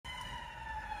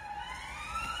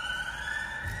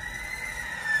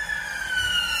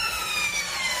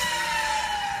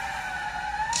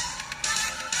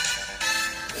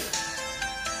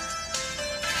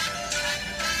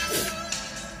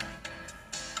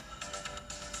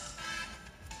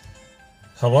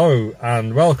Hello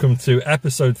and welcome to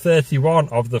episode 31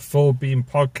 of the Full Beam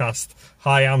Podcast.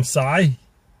 Hi, I'm Si.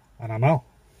 And I'm Al.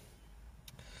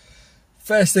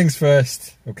 First things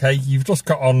first, okay, you've just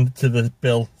got on to the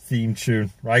Bill theme tune,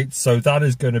 right? So that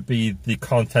is going to be the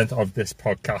content of this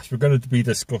podcast. We're going to be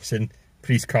discussing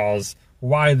police cars,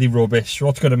 why are they rubbish,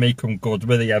 what's going to make them good,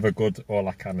 were they ever good, all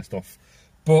that kind of stuff.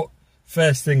 But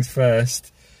first things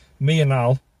first, me and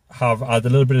Al have had a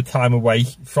little bit of time away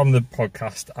from the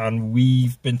podcast, and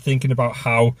we've been thinking about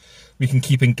how we can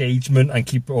keep engagement and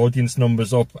keep audience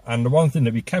numbers up. And the one thing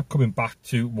that we kept coming back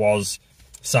to was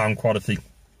sound quality.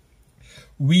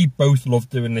 We both love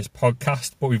doing this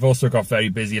podcast, but we've also got very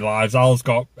busy lives. Al's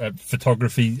got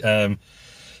photography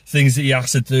things that he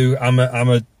has to do. I'm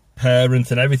a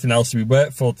parent and everything else. We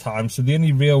work full time, so the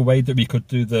only real way that we could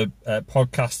do the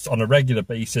podcasts on a regular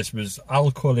basis was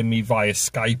Al calling me via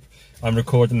Skype. I'm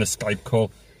recording a Skype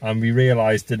call, and we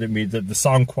realised, didn't we, that the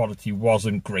sound quality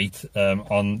wasn't great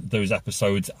on those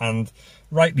episodes, and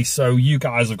rightly so. You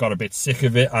guys have got a bit sick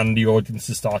of it, and the audience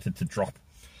has started to drop.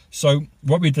 So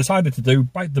what we decided to do,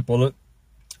 bite the bullet,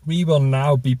 we will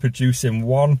now be producing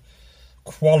one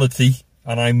quality,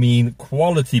 and I mean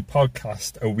quality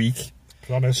podcast a week.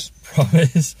 Promise.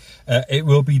 It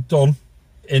will be done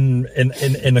in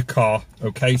a car.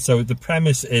 Okay, so the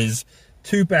premise is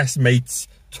two best mates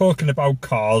talking about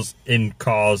cars in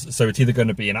cars. So it's either going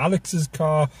to be in Alex's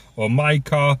car or my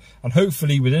car, and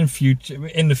hopefully in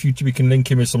the future we can link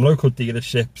in with some local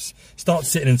dealerships, start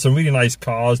sitting in some really nice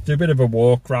cars, do a bit of a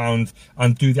walk round,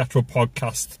 and do the actual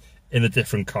podcast in a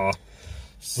different car.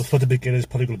 So for the beginners,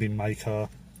 probably going to be my car.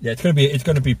 Yeah, it's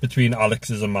going to be between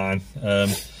Alex's and mine.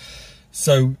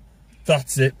 So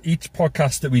that's it. Each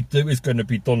podcast that we do is going to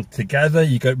be done together.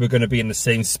 We're going to be in the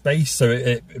same space, so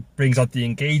it brings out the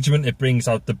engagement, it brings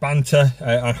out the banter,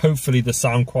 and hopefully the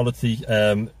sound quality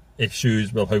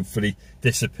issues will hopefully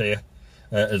disappear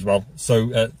as well.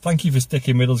 So thank you for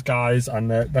sticking with us, guys, and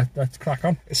let's crack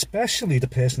on. Especially the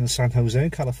person in San Jose,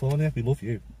 California. We love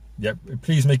you. Yeah,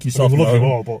 please make yourself known. We love you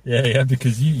all, but yeah,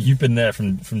 because you've been there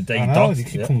from day I know, dot. you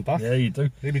keep coming back. Yeah, you do.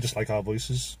 Maybe just like our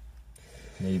voices.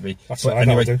 Maybe. That's but what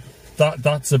anyway, I do.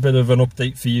 That's a bit of an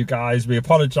update for you guys. We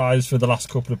apologise for the last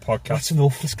couple of podcasts. That's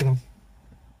enough. Let's get on.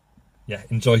 Yeah,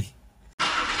 enjoy.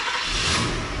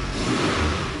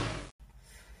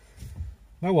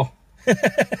 Now what?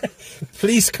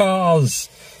 Police cars.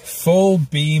 Full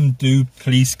beam do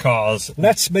police cars.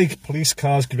 Let's make police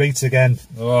cars great again.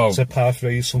 Oh. To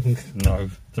paraphrase something. No,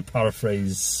 to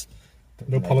paraphrase.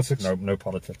 No politics? No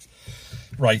politics.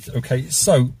 Right, okay.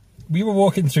 So, we were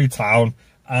walking through town,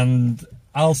 and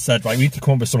Al said, right, we need to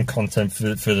come up with some content for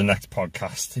the next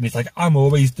podcast. And he's like, I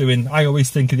always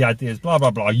think of the ideas, blah,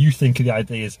 blah, blah. You think of the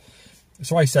ideas.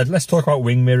 So I said, let's talk about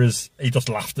wing mirrors. He just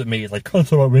laughed at me. He's like, can't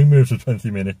talk about wing mirrors for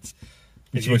 20 minutes.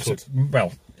 Which was,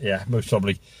 well, yeah, most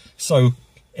probably. So,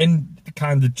 in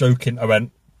kind of joking, I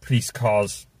went, police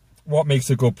cars. What makes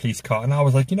a good police car? And I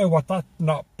was like, you know what, that's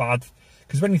not bad.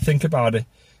 Because when you think about it,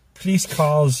 police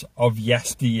cars of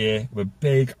yesteryear were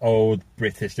big, old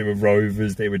British. They were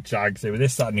Rovers, they were Jags, they were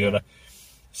this, that and the other.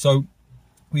 So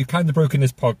we've kind of broken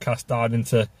this podcast down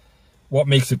into what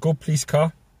makes a good police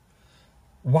car,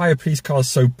 why are police cars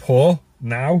so poor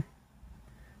now,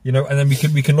 you know, and then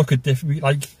we can look at different,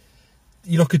 like,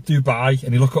 you look at Dubai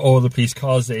and you look at all the police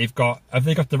cars they've got. Have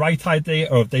they got the right idea,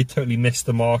 or have they totally missed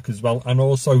the mark as well? And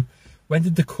also, when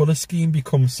did the colour scheme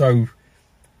become so...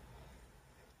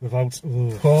 Without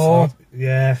poor?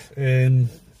 Yeah,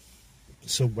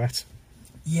 so wet.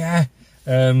 Yeah.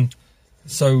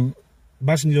 So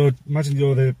imagine you're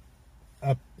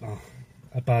a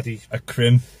baddie, a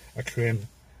crim,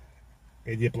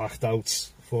 and you're blacked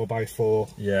out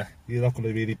 4x4. Yeah. You're not going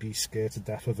to really be scared to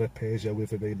death of a Peugeot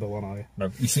with a rainbow on, are you?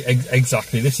 No. You see,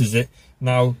 exactly. This is it.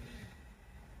 Now,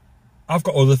 I've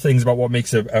got other things about what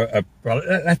makes well,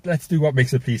 let's do what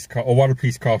makes a police car, or what a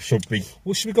police car should be.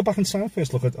 Well, should we go back in time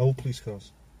first, look at old police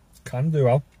cars? Can do,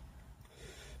 Al.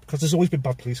 Because there's always been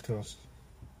bad police cars.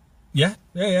 Yeah.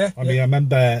 I mean, I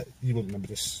remember, you won't remember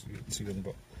this, you're too young,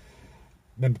 but I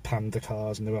remember Panda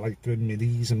cars, and they were like doing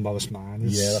Minis and Morris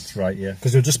Minors. Yeah, that's right, yeah.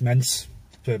 Because they were just meant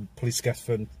for police to get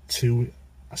from to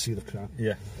I see the crime.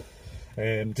 Yeah.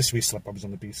 This week, slap bombs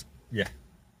on the beat. Yeah.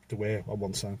 They were at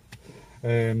one time.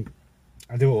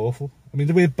 And they were awful. I mean,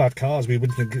 they were bad cars. We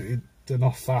wouldn't think they're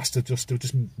not fast. They were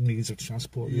just means of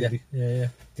transport, really. Yeah.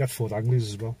 They had Ford Anglia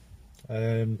as well.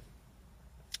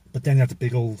 But then you had the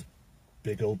big old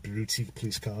brutey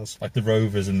police cars, like the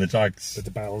Rovers and the Jags, with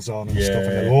the bells on and stuff. And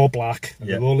they're all black. And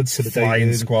they're all intimidating.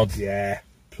 Flying squad. Yeah,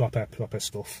 proper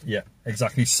stuff. Yeah,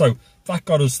 exactly. So that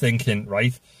got us thinking,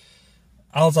 right?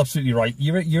 Al's absolutely right.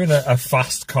 You're in a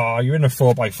fast car, you're in a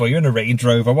 4x4, you're in a Range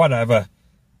Rover, whatever,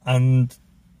 and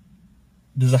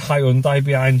there's a Hyundai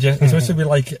behind you. It's supposed to be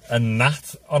like a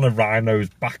gnat on a rhino's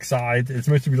backside. It's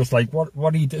supposed to be just like,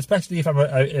 what do you do? Especially if I'm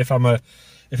a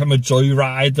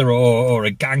joyrider or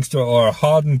a gangster or a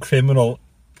hardened criminal.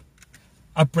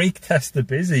 I brake test the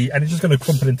busy and it's just going to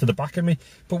crumple into the back of me.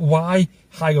 But why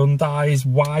Hyundais?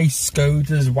 Why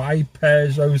Skodas? Why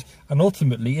Peugeots? And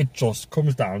ultimately, it just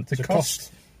comes down to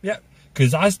cost. Yeah,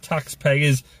 because as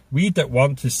taxpayers, we don't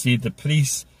want to see the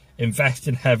police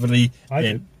investing heavily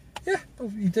in. Yeah, well,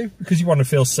 you do, because you want to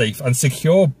feel safe and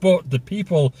secure, but the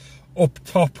people up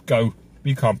top go,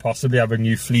 we can't possibly have a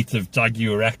new fleet of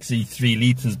Jaguar XE 3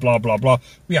 litres, blah, blah, blah.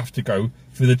 We have to go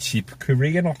for the cheap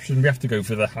Korean option. We have to go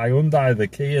for the Hyundai, the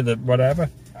Kia, the whatever.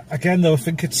 Again, though, I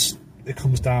think it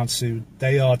comes down to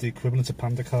they are the equivalent of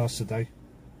Panda cars today.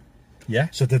 Yeah.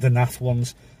 So they're the NAF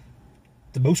ones.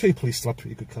 The motorway police still have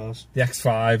pretty good cars. The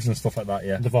X5s and stuff like that,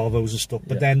 yeah. The Volvos and stuff.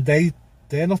 But Yeah. then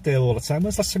they're not there all the time.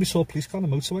 When's the last time we saw a police car on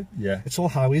the motorway? Yeah. It's all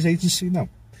highways agency now.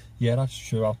 Yeah, that's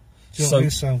true, Al. Do you know what I mean?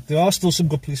 So there are still some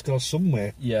good police cars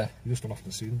somewhere. Yeah. You just don't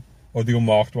often see them. Or the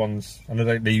unmarked ones. I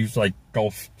know they use like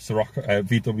Golf Sirocco,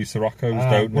 VW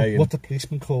Siroccos, don't they? What the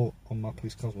policemen call unmarked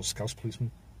police cars was Scouse policemen.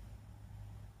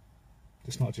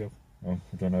 It's not a joke. Oh,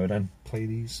 I don't know then.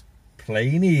 Plainies.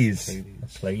 Plainies. A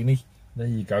Plainie. There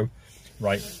you go.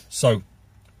 Right. So,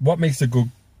 what makes a good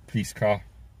police car?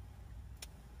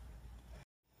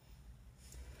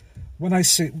 When I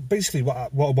see, basically what I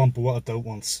want but what I don't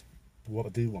want, but what I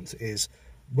do want is,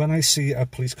 when I see a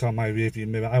police car in my rearview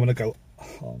mirror, I want to go,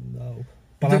 oh no.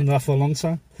 But I'm there for a long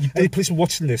time. Any policeman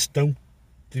watching this, don't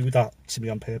do that to me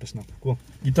on purpose now. Go on.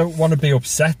 You don't want to be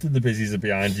upset that the busies are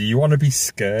behind you. You want to be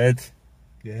scared.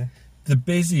 Yeah. The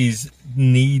busies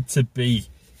need to be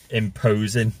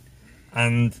imposing.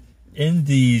 And in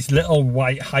these little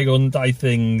white Hyundai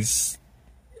things,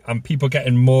 and people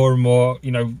getting more and more,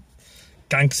 you know,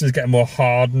 gangsters getting more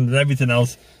hardened and everything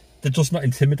else, they're just not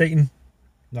intimidating.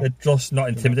 No. They're just not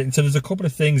intimidating. So there's a couple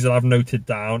of things that I've noted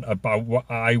down about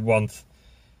what I want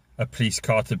a police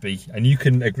car to be. And you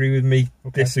can agree with me,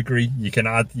 disagree, you can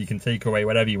add, you can take away,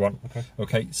 whatever you want.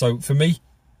 Okay, so for me,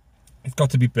 it's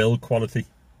got to be build quality.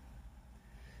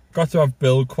 Got to have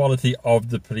build quality of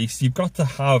the police. You've got to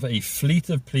have a fleet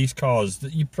of police cars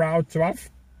that you're proud to have.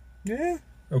 Yeah.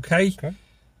 Okay?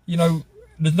 You know,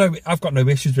 I've got no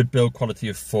issues with build quality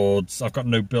of Fords. I've got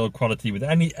no build quality with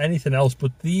anything else,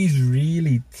 but these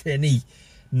really tinny,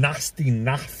 nasty,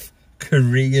 naff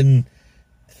Korean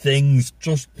things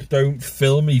just don't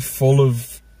fill me full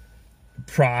of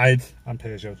pride. And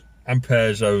Peugeots. And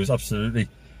Peugeots, absolutely.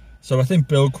 So I think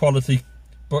build quality,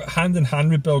 but hand in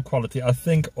hand with build quality, I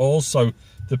think also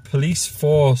the police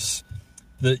force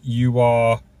that you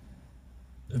are,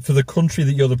 for the country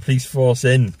that you're the police force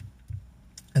in,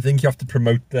 I think you have to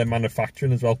promote their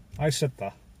manufacturing as well. I said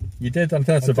that. You did, I think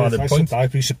that's a valid point.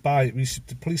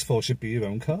 The police force should be your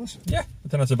own cars. Yeah, I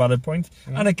think that's a valid point.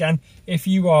 Yeah. And again, if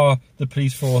you are the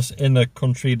police force in a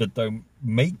country that don't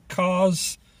make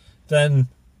cars, then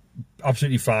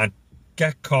absolutely fine.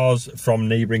 Get cars from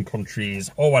neighbouring countries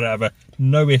or whatever.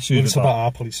 No issues with that. It's about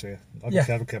our police here. I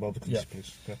don't care about the country's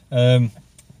police. Yeah.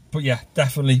 But yeah,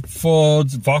 definitely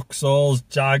Fords, Vauxhalls,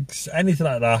 Jags, anything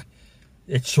like that.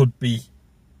 It should be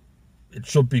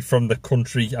from the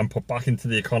country and put back into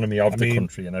the economy of the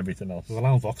country and everything else. We're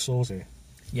allowing Vauxhalls here.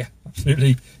 Yeah,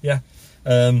 absolutely. Yeah.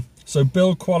 So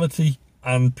build quality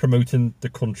and promoting the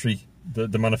country,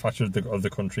 the manufacture of the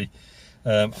country.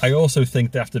 I also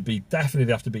think they have to be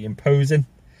imposing.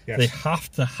 Yes. They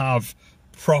have to have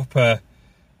proper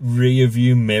rear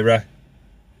view mirror.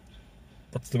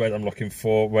 That's the word I'm looking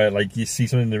for, where like you see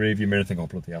something in the rear view mirror and think, oh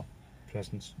bloody hell.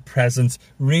 Presence.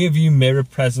 Rear view mirror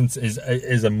presence is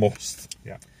a must.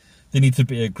 Yeah. They need to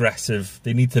be aggressive.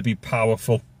 They need to be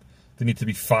powerful. They need to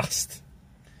be fast.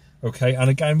 Okay, and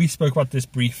again, we spoke about this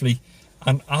briefly,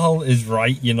 and Al is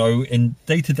right, you know, in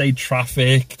day-to-day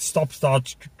traffic,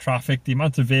 stop-start traffic, the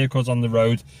amount of vehicles on the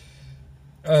road,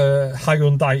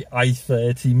 Hyundai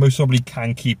i30 most probably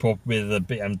can keep up with a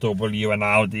BMW, an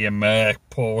Audi, a Merc,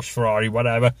 Porsche, Ferrari,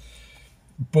 whatever.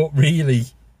 But really,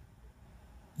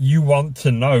 you want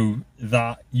to know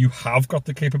that you have got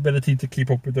the capability to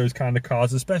keep up with those kind of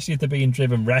cars, especially if they're being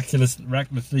driven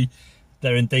recklessly,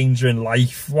 they're endangering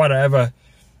life, whatever.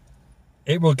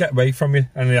 It will get away from you,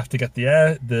 and you have to get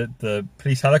the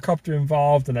police helicopter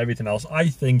involved and everything else. I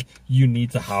think you need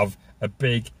to have a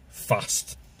big,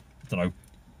 fast, I don't know,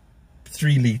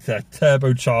 3 litre,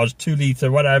 turbocharged, 2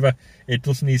 litre, whatever. It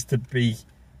just needs to be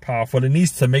powerful. It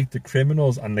needs to make the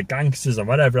criminals and the gangsters and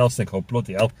whatever else think, oh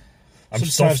bloody hell, I'm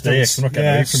stopped there, 'cause I'm not getting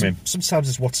away from him. Sometimes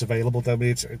it's what's available. Though,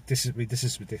 this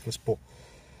is ridiculous. But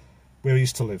where I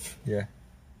used to live, Yeah.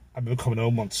 I remember coming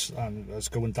home once and I was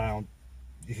going down.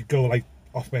 You could go like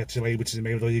off Merchant, which is the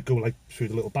main road, or you go like through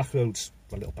the little back roads.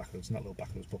 Well, little back roads, not little back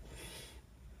roads, but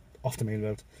off the main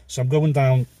road. So I'm going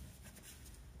down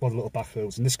one of the little back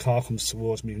roads, and this car comes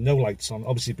towards me, no lights on,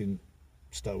 obviously been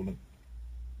stolen.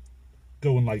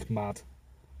 Going like mad,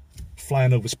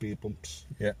 flying over speed bumps.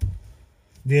 Yeah.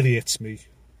 Nearly hits me.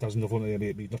 There's another one that nearly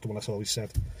hit me, not the one that's always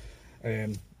said.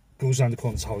 Goes around the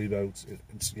corner to Holly Road,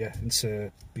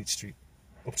 into Beach Street,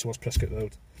 up towards Prescott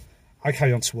Road. I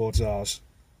carry on towards ours.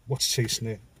 What's chasing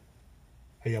it?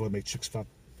 A yellow Matrix van.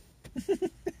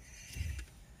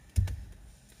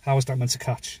 How is that meant to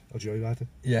catch a joyrider?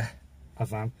 Yeah. A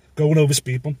van. Going over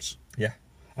speed bumps. Yeah.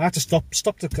 I had to stop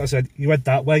I said, you went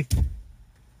that way.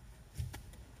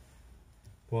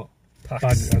 What?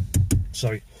 Pax.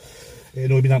 Sorry. It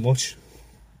annoyed me that much.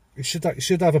 You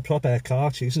should have a proper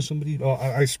car chasing somebody. Or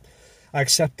I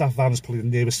accept that van's probably the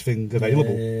nearest thing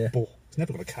available, Yeah. but it's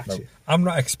never going to catch you. I'm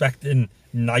not expecting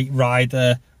Knight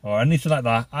Rider or anything like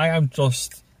that. I am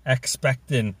just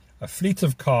expecting a fleet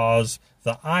of cars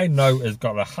that I know has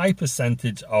got a high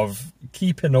percentage of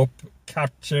keeping up,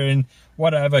 capturing,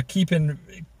 whatever,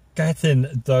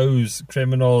 getting those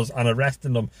criminals and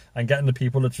arresting them and getting the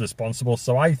people that's responsible.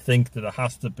 So I think that it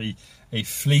has to be a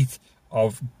fleet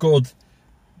of good,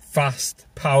 fast,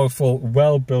 powerful,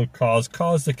 well-built cars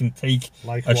that can take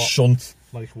Like a what? shunt.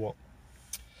 Like what?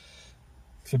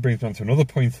 So it brings me on to another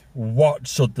point. What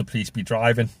should the police be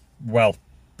driving? Well,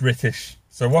 British.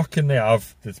 So what can they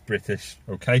have that's British?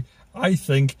 Okay, I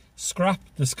think scrap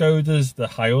the Skodas, the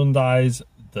Hyundais,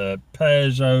 the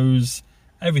Peugeots,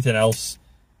 everything else.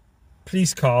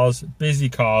 Police cars, busy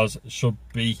cars should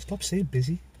be. Stop saying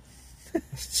busy.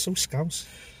 That's so scouse.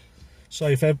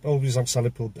 Sorry, if everybody's outside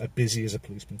Liverpool are busy as a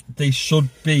policeman. They should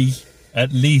be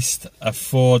at least a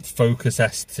Ford Focus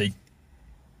ST.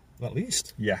 At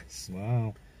least? Yes.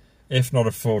 Wow. If not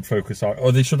a Ford Focus R.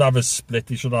 Or they should have a split.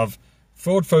 They should have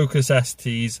Ford Focus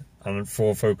STs and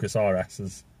Ford Focus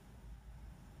RSs.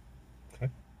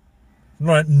 Okay.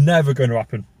 Never going to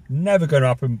happen. Never going to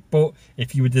happen. But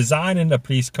if you were designing a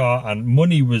police car and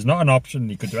money was not an option,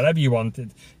 you could do whatever you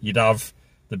wanted, you'd have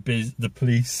the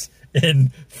police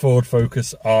in Ford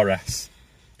Focus RS.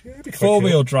 Yeah, it'd be quite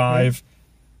Four-wheel cool. drive,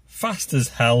 fast as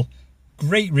hell,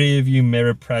 great rear view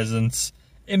mirror presence,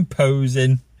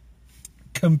 imposing,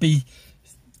 can be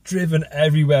driven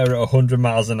everywhere at 100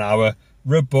 miles an hour,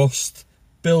 robust,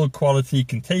 build quality,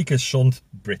 can take a shunt,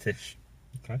 British.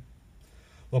 Okay.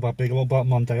 What about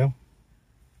Mondeo?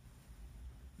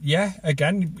 Yeah,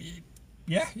 again,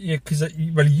 yeah, because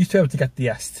well, you used to be able to get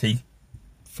the ST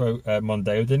for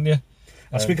Mondeo, didn't you?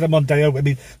 Speaking of Mondeo, I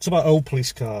mean, it's about old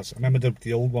police cars. I remember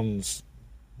the old ones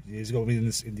years ago, I mean,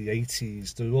 in the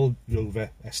 80s, they were all Rover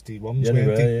SD1s, Yeah, they weren't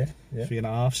were, they? yeah.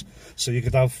 3.5s. So you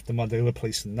could have the Mondeo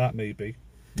replacing that, maybe.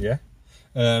 Yeah.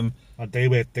 And they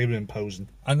were imposing.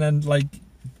 And then, like,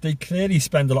 they clearly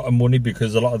spend a lot of money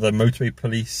because a lot of the motorway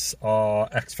police are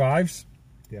X5s.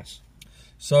 Yes.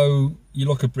 So you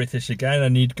look at British again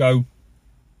and you'd go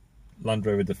Land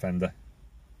Rover Defender,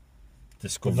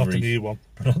 Discovery. But not the new one.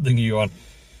 But not the new one.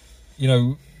 You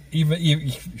know,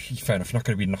 fair enough, you're not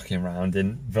going to be knocking around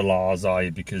in Velars, are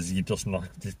you? Because you're just not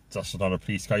a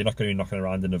police car. You're not going to be knocking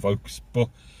around in a Vauxhall. But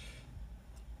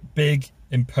big,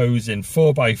 imposing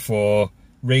 4x4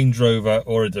 Range Rover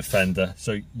or a Defender.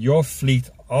 So your fleet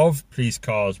of police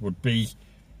cars would be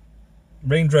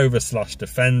Range Rover /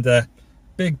 Defender,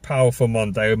 big powerful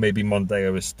Mondeo, maybe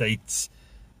Mondeo Estates,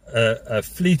 a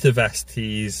fleet of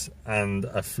STs, and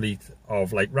a fleet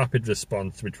of like rapid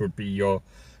response, which would be your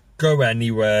go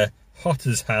anywhere, hot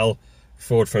as hell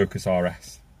Ford Focus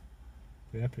RS.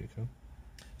 Yeah, pretty cool.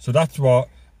 So that's what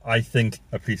I think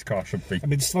a police car should be. I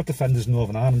mean, it's not Defenders in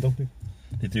Northern Ireland, don't they?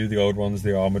 They do the old ones,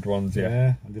 the armoured ones,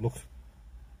 yeah. And they look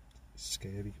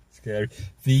scary. Scary.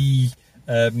 The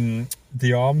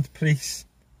armed police,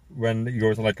 when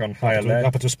you're like on high alert.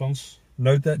 Rapid response?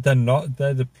 No, they're not.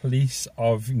 They're the police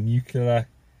of nuclear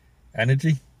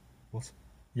energy. What?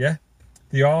 Yeah.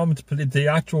 The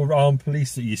actual armed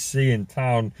police that you see in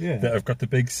town that have got the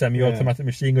big semi-automatic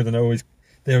machine guns and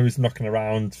they're always knocking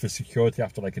around for security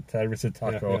after like a terrorist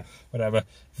attack or whatever.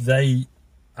 They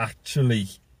actually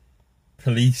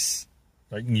police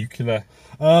like nuclear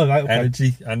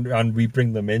energy, and we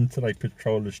bring them in to like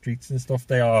patrol the streets and stuff.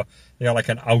 They are like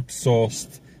an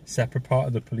outsourced separate part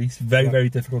of the police. Very, very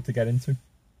difficult to get into.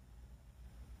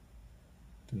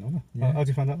 Didn't know that. Yeah. How do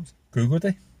you find that out? Googled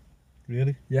it.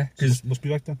 Really? Yeah, So it must be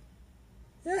right then.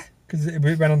 Yeah, because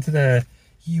we went onto the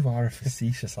You are a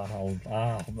facetious owl.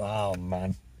 Oh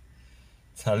man.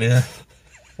 Tell you.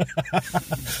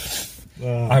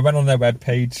 I went on their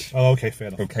webpage. Oh, okay, fair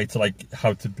enough. Okay, to like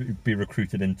how to be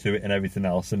recruited into it and everything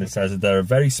else, and it says that they're a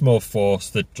very small force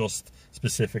that just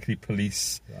specifically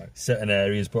police certain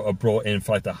areas, but are brought in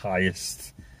for like the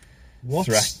highest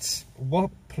threats. What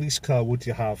police car would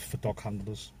you have for dog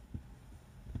handlers?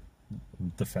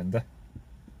 Defender.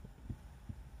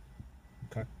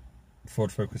 Okay.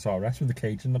 Ford Focus RS with a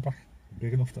cage in the back.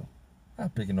 Big enough though?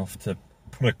 Big enough to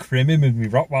put a crim in with me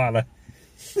Rottweiler.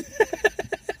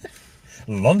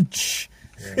 Lunch.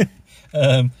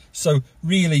 Yeah. So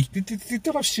really, they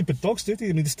don't have stupid dogs, do they?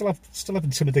 I mean, they still have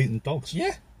intimidating dogs.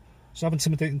 Yeah. Still have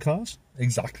intimidating cars.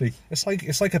 Exactly. It's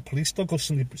like a police dog or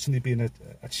somebody being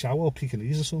a Chow or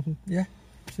Pekingese or something. Yeah.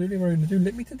 Absolutely. What are you going to do?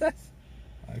 Lick me to death?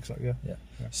 Exactly. Yeah.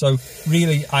 So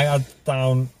really, I had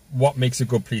down what makes a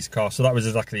good police car. So that was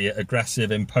exactly it: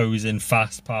 aggressive, imposing,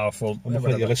 fast, powerful. I'm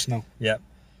looking at your list now. Yeah.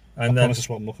 And then that's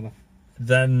what I'm looking at.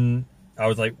 Then I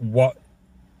was like,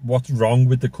 what's wrong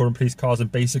with the current police cars?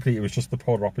 And basically, it was just the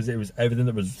polar opposite. It was everything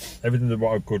that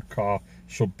what a good car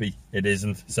should be. It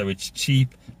isn't. So it's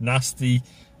cheap, nasty.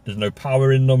 There's no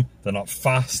power in them. They're not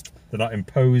fast. They're not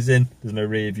imposing. There's no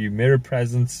rear view mirror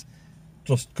presence.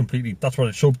 Just completely. That's what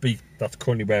it should be. That's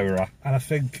currently where we're at. And I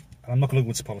think I'm not going to go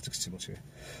into politics too much here,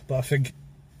 but I think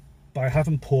by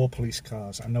having poor police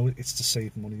cars, I know it's to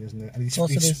save money, isn't it? And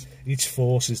each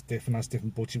force is different, has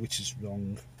different budget, which is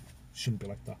wrong. Shouldn't be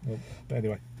like that. Nope. But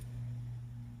anyway,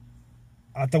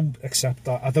 I don't accept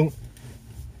that. I don't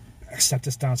accept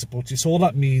it's down to budget. So all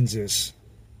that means is...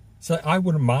 So I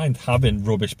wouldn't mind having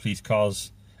rubbish police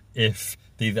cars if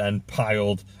they then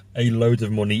piled a load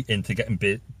of money into getting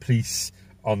police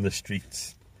on the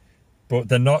streets. But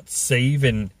they're not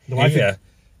saving they're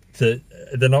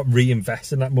not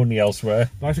reinvesting that money elsewhere.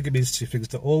 I think it means two things.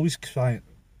 They're always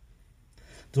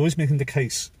making the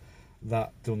case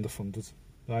that they're underfunded.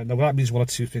 Right? Now that means one of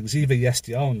two things. Either yes,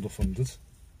 they are underfunded,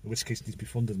 in which case they need to be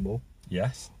funded more.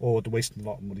 Yes. Or they're wasting a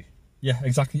lot of money. Yeah,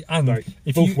 exactly. And right.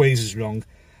 Both ways is wrong.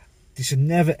 They should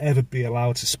never ever be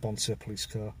allowed to sponsor a police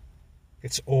car.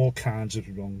 It's all kinds of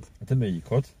wrong. I didn't know you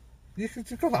could.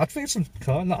 You've got adverts on the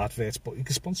car, not adverts, but you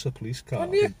can sponsor a police car.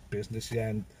 Big business, yeah,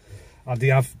 and they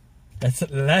have.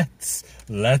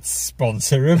 Let's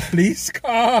sponsor a police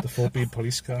car. The 4B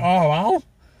police car. Oh wow!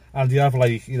 And they have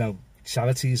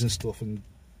charities and stuff, and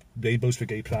rainbows for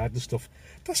gay pride and stuff.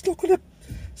 It's not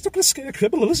gonna scare a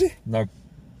criminal, is it? No.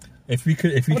 I'm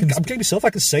gay myself. I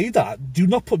can say that. Do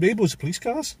not put rainbows in police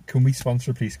cars. Can we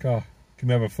sponsor a police car? Can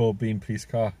we have a 4B police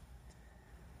car?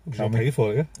 I'll pay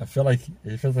for it. Yeah?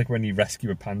 It feels like when you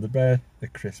rescue a panda bear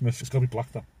at Christmas. It's got to be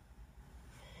black though.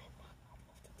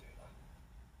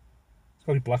 It's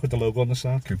got to be black with the logo on the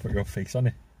side. Can we put your face on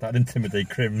it? That'd intimidate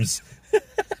crims.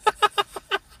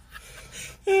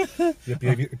 Yeah,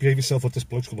 behave yourself or this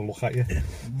bloke's going to look at you.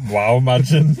 Wow,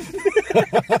 imagine.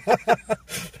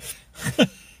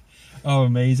 Oh,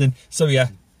 amazing. So yeah,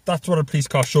 that's what a police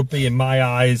car should be in my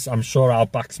eyes. I'm sure Al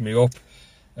backs me up.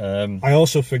 I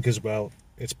also think as well,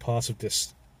 it's part of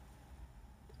this,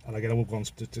 and again I won't go on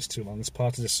to this too long, it's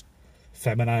part of this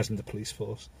feminising the police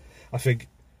force. I think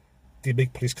they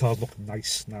make police cars look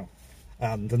nice now,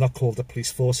 and they're not called the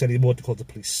police force anymore, they're called the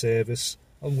police service.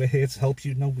 And we're here to help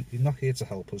you. No, you're not here to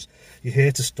help us. You're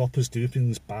here to stop us doing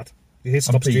things bad. You're here to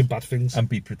stop us doing bad things. And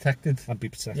be protected.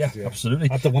 Yeah,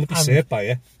 absolutely. I don't want to be saved by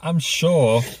you. I'm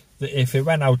sure that if it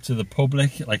went out to the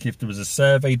public, like if there was a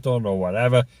survey done or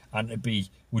whatever, and it'd be,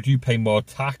 would you pay more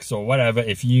tax or whatever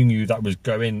if you knew that was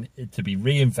going to be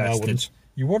reinvested? No, I wouldn't.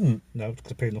 You wouldn't? No, because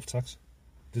they pay enough tax.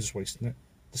 They're just wasting it.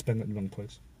 They spend it in the wrong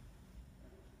place.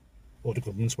 Or the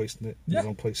government's wasting it in the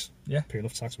wrong place. Yeah. Pay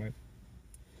enough tax, mate.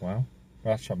 Wow.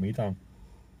 Well, that shot me down.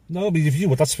 No, I mean, if you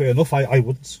would, that's fair enough. I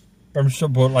wouldn't. But I'm sure,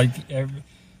 but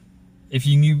if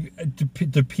you knew,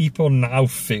 do people now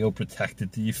feel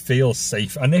protected? Do you feel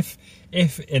safe? And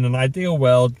if in an ideal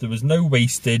world there was no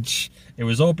wastage, it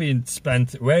was all being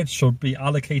spent where it should be,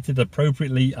 allocated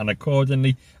appropriately and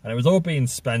accordingly, and it was all being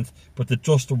spent, but there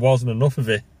just wasn't enough of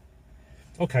it.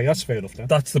 Okay, that's fair enough then.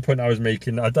 That's the point I was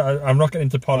making. I'm not getting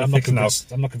into politics now.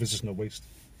 I'm not convinced there's no waste.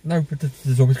 No, but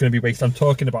there's always going to be waste. I'm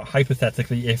talking about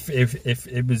hypothetically, if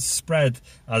it was spread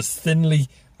as thinly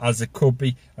as it could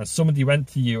be, and somebody went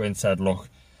to you and said, look,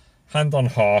 hand on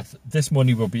heart, this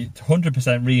money will be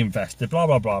 100% reinvested, blah,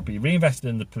 blah, blah, be reinvested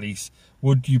in the police,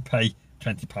 would you pay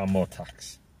 £20 more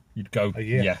tax? You'd go,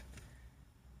 yeah.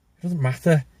 It doesn't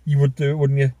matter. You would do it,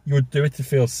 wouldn't you? You would do it to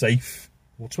feel safe.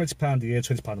 Well, £20 a year,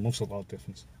 £20 a month's a lot of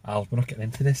difference. Al, we're not getting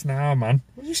into this now, man.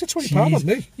 Well, you said £20, not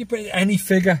me. You put any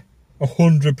figure.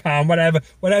 £100,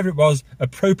 whatever it was,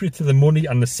 appropriate to the money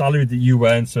and the salary that you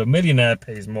earn. So a millionaire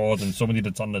pays more than somebody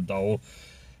that's on the dole.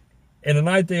 In an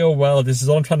ideal world, this is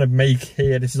all I'm trying to make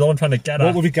here. This is all I'm trying to get at.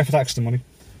 What would we get for that extra money?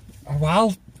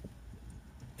 Well,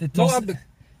 it does.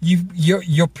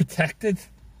 You're protected.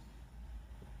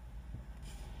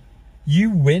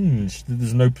 You whinge that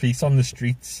there's no police on the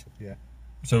streets. Yeah.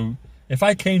 So if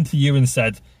I came to you and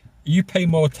said, you pay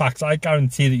more tax, I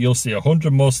guarantee that you'll see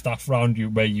 100 more staff around you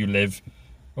where you live,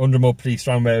 100 more police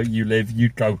around where you live,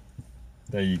 you'd go,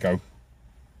 there you go.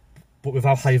 But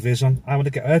without high vis on, I want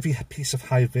to get every piece of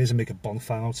high vis and make a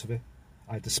bonfire out of it.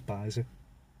 I despise it.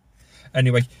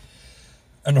 Anyway,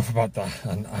 enough about that.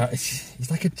 And he's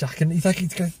like a jack, and he's like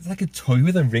a toy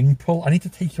with a ring pull. I need to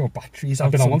take your batteries out.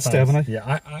 I've been on one stay, haven't I? Yeah,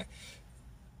 I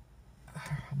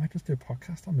might just do a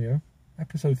podcast on my own.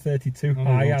 Episode 32. Oh,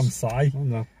 I am Si. Oh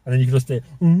no! And then you can just do,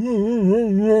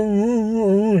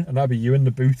 and that'll be you in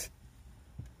the boot.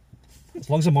 As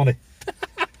long as I'm on it.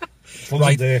 As long as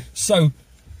I'm there. So,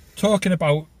 talking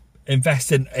about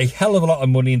investing a hell of a lot of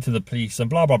money into the police and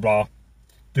blah blah blah.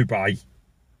 Dubai.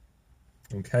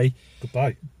 Okay.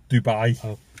 Goodbye. Dubai.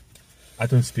 Oh. I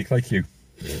don't speak like you.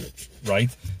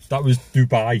 Right? That was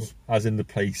Dubai, as in the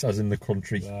place, as in the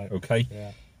country. Right. Okay?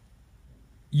 Yeah.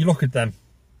 You look at them.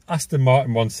 Aston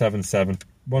Martin 177.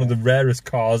 One of the rarest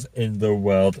cars in the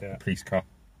world. Yeah. Police car.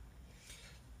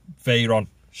 Veyron,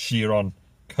 Chiron,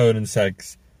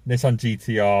 Koenigsegg's, Nissan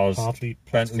GTRs, Hardly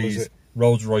Bentleys,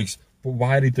 Rolls Royce. But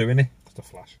why are they doing it? It's the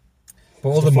flash. But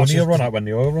all the money will run out when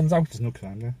the oil runs out. There's no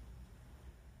crime there.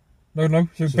 No.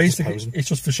 So basically, it's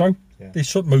just for show. Yeah. They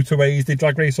shut motorways, they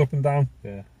drag race up and down.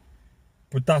 Yeah.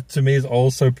 But that, to me, is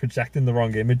also projecting the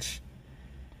wrong image.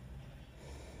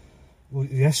 Well,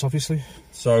 yes, obviously.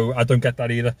 So I don't get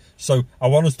that either. So I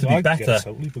want us to be better,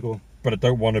 totally, but I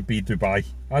don't want to be Dubai.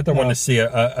 I don't want to see a...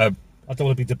 I don't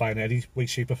want to be Dubai in any way,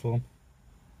 shape or form.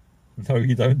 No,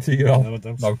 you don't, do you? No, I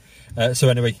don't. No. So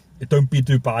anyway, don't be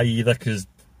Dubai either, because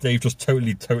they've just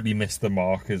totally missed the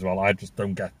mark as well. I just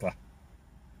don't get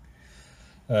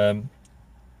that.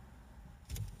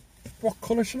 What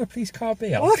colour should a police car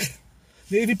be? Black.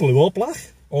 Navy blue or black.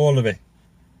 All of it.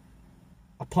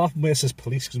 Apart from where it says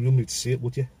police, because we wouldn't need to see it,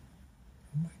 would you?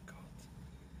 Oh my god.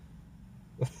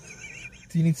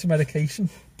 Do you need some medication?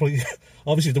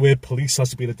 Obviously, the word police has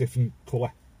to be in a different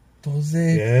colour. Does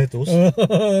it? Yeah, it does.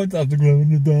 Oh, it has to glow in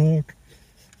the dark.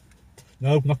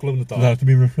 No, not glow in the dark. Does it have to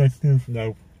be reflective?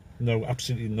 No,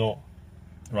 absolutely not.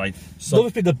 Right. So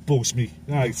Another thing that bugs me,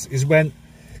 right, is when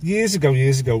years ago,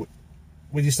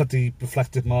 when you used to have the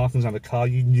reflective markings on a car,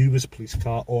 you knew it was a police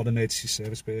car or an emergency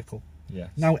service vehicle. yeah.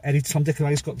 Now, any Tom, Dick and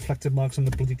Harry's got reflective marks on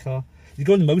the bloody car. You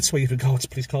go on the motorway, you think, oh, it's a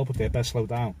police car, but they better slow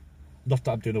down. Not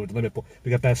that I'm doing over the limit, but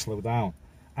we better slow down.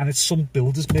 And it's some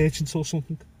builder's merchant or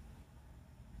something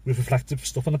with reflective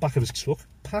stuff on the back of his truck.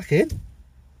 Pack in.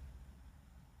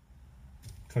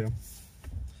 Carry on.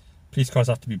 Police cars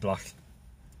have to be black.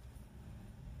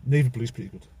 Navy blue's pretty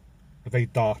good. A very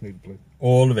dark navy blue.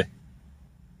 All of it.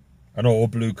 An all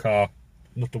blue car.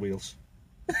 Not the wheels.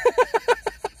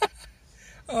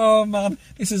 Oh man,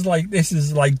 this is like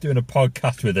doing a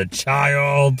podcast with a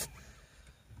child.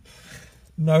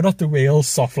 No, not the wheels,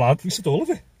 soft lad. We said all of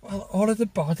it. Well, all of the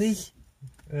body.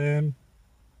 Yeah.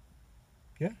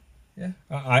 Yeah,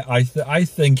 I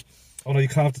think. Oh no, you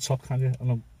can't have the top, can you? Oh,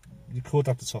 no, you could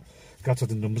have the top. You got to have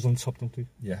the numbers on the top, don't you?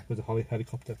 Yeah. With the Holly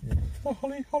helicopter. Yeah. Oh,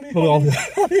 Holly, Holly.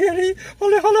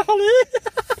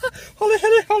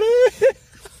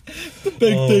 The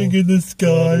big thing in the sky.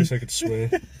 God, I wish I could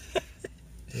swear.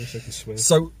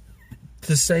 So,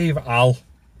 to save Al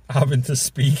having to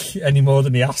speak any more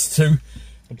than he has to,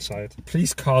 I'm tired.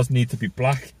 police cars need to be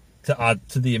black to add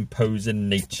to the imposing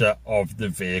nature of the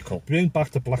vehicle. Bring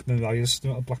back the Black Mariahs. Do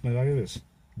you know what a Black Mariah is?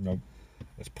 No.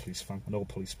 It's a police van. An old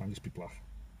police van used to be black.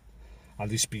 And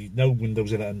there used to be no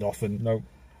windows in it and nothing. No.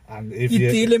 And if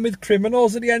You're dealing with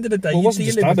criminals at the end of the day. Well, it wasn't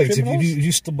just that, mate. If criminals.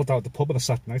 you stumbled out the pub on a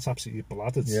Saturday night, absolutely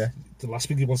bladdered. Yeah. The last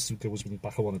thing you wanted to do was bring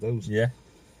back one of those. Yeah.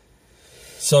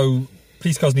 So,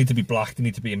 police cars need to be black, they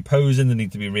need to be imposing, they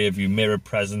need to be rear view mirror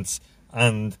presence,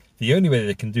 and the only way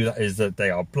they can do that is that they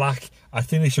are black. I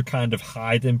think they should kind of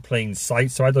hide in plain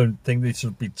sight, so I don't think there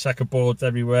should be checkerboards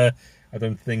everywhere. I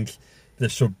don't think there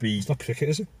should be... It's not cricket,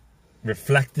 is it?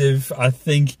 Reflective. I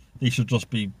think they should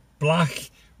just be black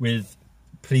with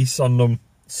police on them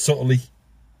subtly.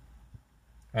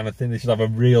 And I think they should have a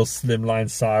real slimline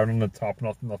siren on the top,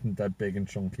 nothing dead big and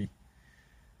chunky.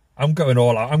 I'm going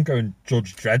all out. I'm going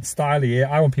Judge Dredd style here.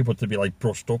 I want people to be like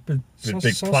brushed up with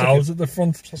big clouds at the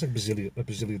front. Sounds like a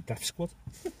Brazilian death squad.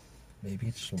 Maybe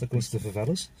it's like goes to the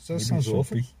favelas. So that sounds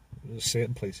awful.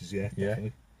 Certain places, yeah. Yeah.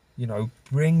 Definitely. You know,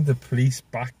 bring the police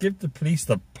back. Give the police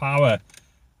the power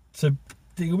to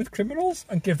deal with criminals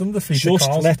and give them the fleet of Just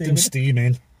cars. let to deal them with it. steam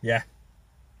in. Yeah.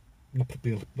 Not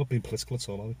being political at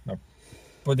all, are we? No.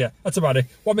 But yeah, that's about it.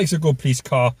 What makes a good police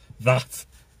car? That.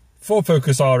 Ford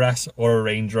Focus RS or a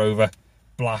Range Rover.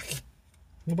 Black.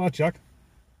 What about Jack?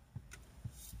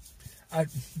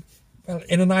 Well,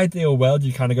 in an ideal world,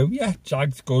 you kind of go, yeah,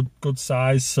 Jag's good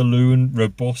size, saloon,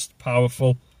 robust,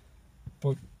 powerful.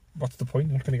 But what's the point?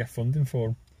 You're not going to get funding for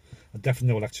them. And definitely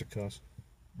no electric cars.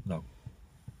 No.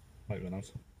 Might run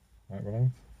out. Right,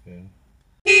 well, Yeah.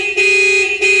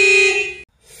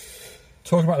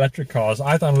 talking about electric cars,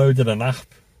 I downloaded an app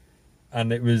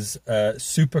and it was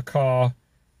supercar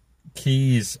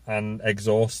keys and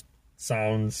exhaust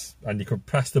sounds, and you could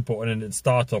press the button and it'd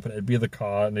start up and it'd be the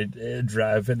car and it'd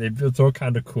rev and it was all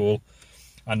kind of cool.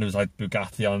 And there was like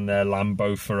Bugatti on there,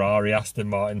 Lambo, Ferrari, Aston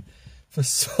Martin. For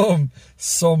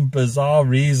some bizarre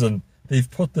reason, they've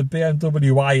put the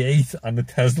BMW i8 and the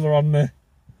Tesla on there.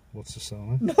 What's the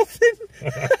sound? Nothing.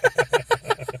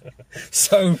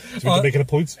 So You're making a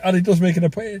point. and it does make it a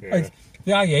point. Yeah. Like,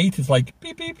 the i8 is like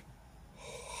beep beep.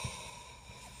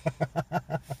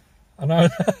 And I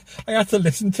had to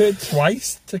listen to it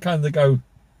twice to kind of go,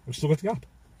 We've still got the app.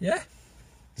 yeah,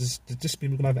 Does this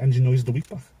mean we're going to have engine noise of the week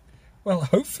back? well,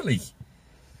 hopefully.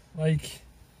 Like,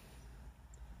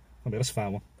 I mean, let's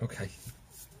find one. okay.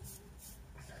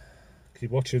 Keep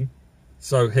watching.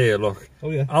 So here, look. Oh,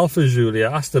 yeah. Alfa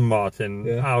Giulia, Aston Martin,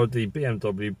 Yeah. Audi,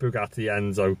 BMW, Bugatti,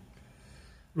 Enzo.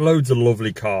 Loads of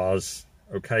lovely cars.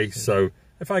 Okay, so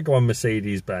if I go on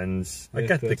Mercedes-Benz, I Yeah,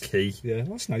 get the good. key. Yeah,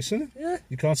 that's nice, isn't it? Yeah.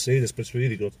 You can't see this, but it's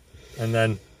really good. And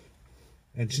then,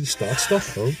 Engine start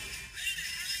stuff. oh,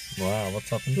 wow, what's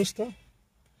happened? Does that?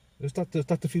 Is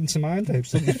that the feeding to mind? I hope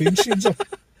so. The feeding machines up.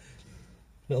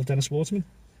 Little Dennis Waterman.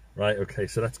 Right, okay,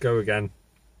 so let's go again.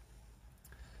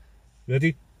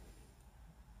 Ready?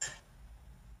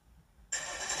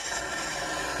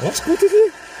 Oh, that's good, isn't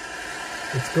it?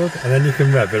 It's good. And then you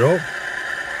can rev it up.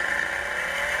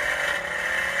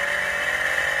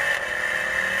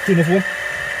 Do another one.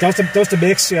 That was the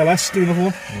make CLS. Do another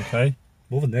one. Okay.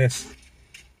 More than this.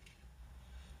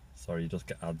 Sorry, you just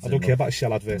get ads I don't in, care look. about a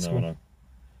Shell adverts. No, no.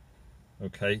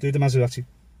 Okay. Do the Maserati.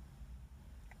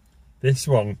 This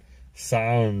one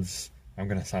sounds... I'm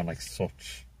going to sound like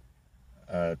such...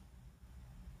 Well,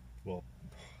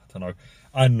 I don't know.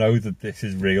 I know that this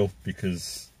is real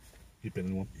because... you've been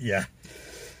in one. Yeah.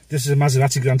 This is a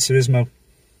Maserati Gran Turismo.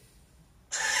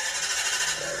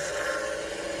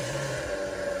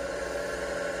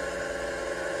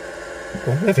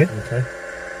 Go on, rev it. Okay.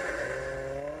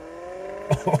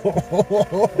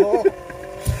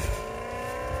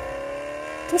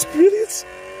 That's brilliant.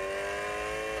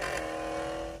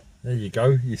 There you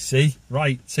go. You see?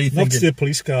 Right. So you're Not to thinking... do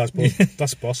police cars, but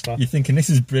that's boss that. You're thinking this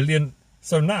is brilliant.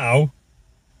 So now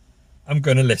I'm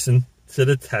going to listen to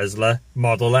the Tesla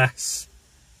Model S.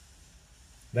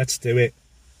 Let's do it.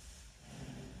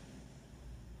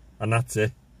 And that's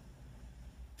it.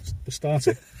 We'll start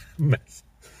it. Mess.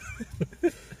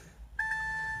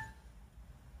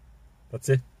 That's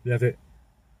it. Rev it.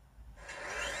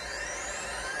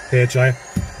 Hair dryer.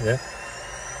 Yeah.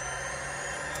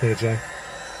 Hair dryer.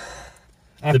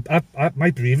 My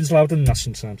breathing's louder than that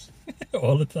sometimes.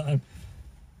 All the time.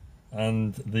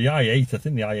 And the i8, I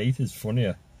think the i8 is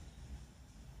funnier.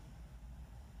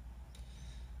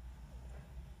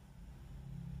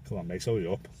 Come on, mate, hurry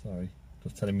up. Sorry.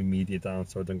 Just telling me media down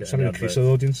so I don't get Trying any to increase adverts.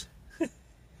 our audience.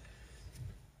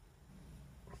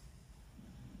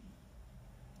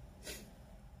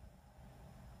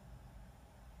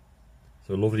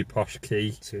 So lovely posh key.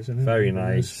 It is, isn't it? Very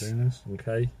Very nice. Very nice.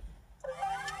 Okay.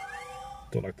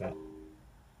 Don't like that.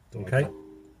 Don't Okay. Like that.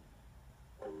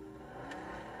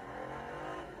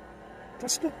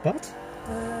 That's not bad.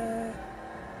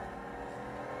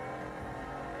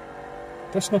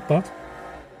 That's not bad.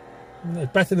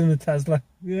 It's better than the Tesla.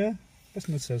 Yeah, that's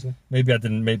not Tesla. Maybe I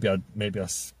didn't. Maybe I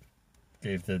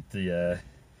gave the.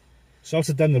 So out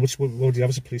of them, which what do you have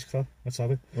as a police car? Let's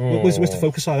have it. Oh. Where's the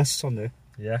Focus RS? It's on there.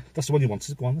 Yeah. That's the one you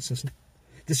wanted. Go on, let's listen.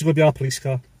 This is going to be our police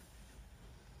car.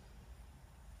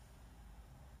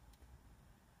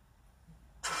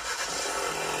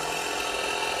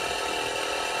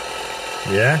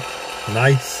 Yeah.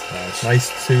 Nice. Nice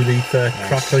 2-litre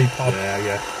crackly pop. Yeah,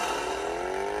 yeah.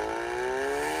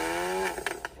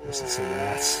 Listen to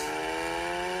that.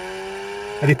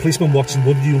 Any policeman watching,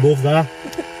 wouldn't you love that?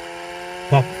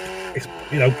 Pop,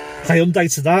 you know,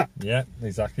 Hyundai to that. Yeah,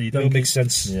 exactly. You It don't don't make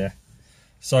sense. Yeah.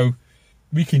 So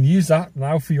we can use that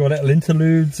now for your little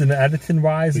interludes and editing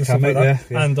wise We and can, stuff like mate,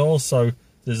 that. yeah. And also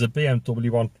there's a BMW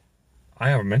one. I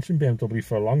haven't mentioned BMW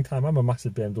for a long time. I'm a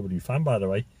massive BMW fan, by the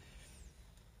way.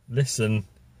 Listen.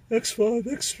 X5,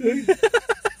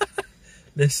 X3.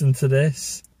 Listen to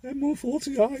this.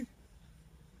 M140i.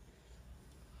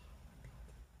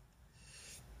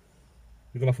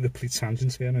 We're going off a complete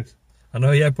tangent here, mate. I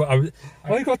know, yeah, but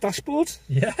Oh, you got a dashboard?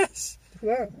 Yes.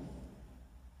 Look at that.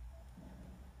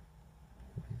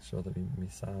 Make sure that my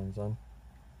sound's on.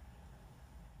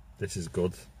 This is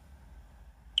good.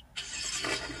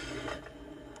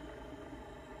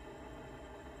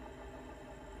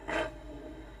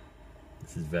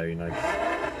 This is very nice.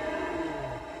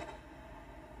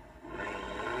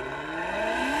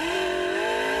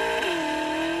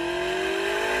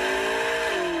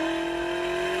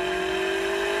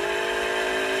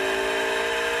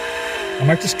 I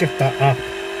might just get that app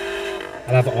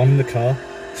and have it on in the car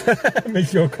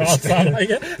Make your car sound like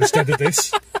it. instead of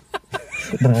this.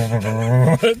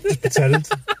 Just pretend.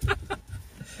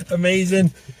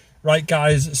 Amazing. Right,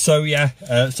 guys, so yeah,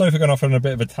 sorry for going off on a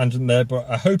bit of a tangent there, but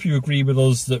I hope you agree with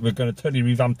us that we're going to totally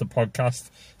revamp the podcast.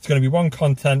 It's going to be one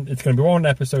content, it's going to be one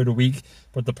episode a week,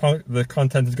 but the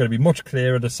content is going to be much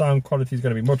clearer, the sound quality is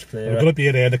going to be much clearer. We're going to be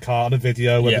in the car on a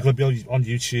video, Yeah. we're going to be on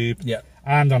YouTube Yeah,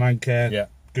 and on Anchor, yeah,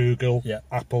 Google, Yeah.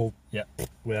 Apple, yeah,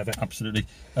 wherever. absolutely.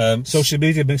 Social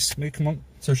media, miss me, come on.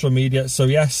 Social media, so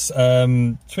yes,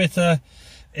 Twitter,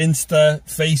 Insta,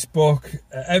 Facebook,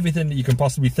 everything that you can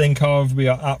possibly think of. We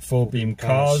are at Full Beam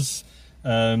Cars.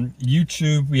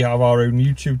 YouTube, we have our own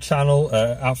YouTube channel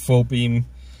at Full Beam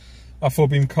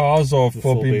Cars or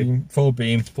Full Beam. Full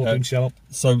Beam channel.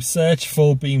 So search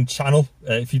Full Beam channel.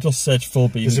 If you just search Full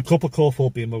Beam, There's a couple called Full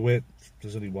Beam, but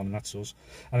there's only one, and that's us.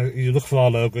 And you look for our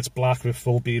logo, it's black with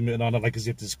Full Beam written on it, like as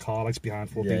if there's car lights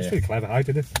behind Full Beam. It's pretty clever. I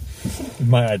did it.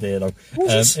 my idea though. It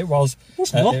was.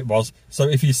 It was. So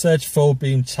if you search Full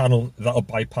Beam channel, that'll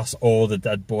bypass all the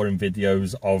dead boring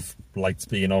videos of lights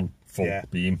being on Full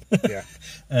Beam. Yeah.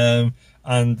 And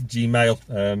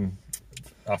Gmail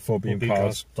at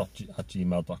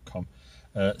fullbeamcars.gmail.com.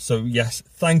 So yes,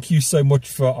 thank you so much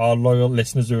for our loyal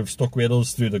listeners who have stuck with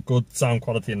us through the good sound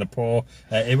quality and the poor.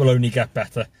 It will only get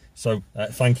better. So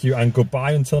thank you and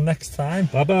goodbye until next time.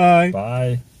 Bye-bye.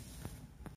 Bye.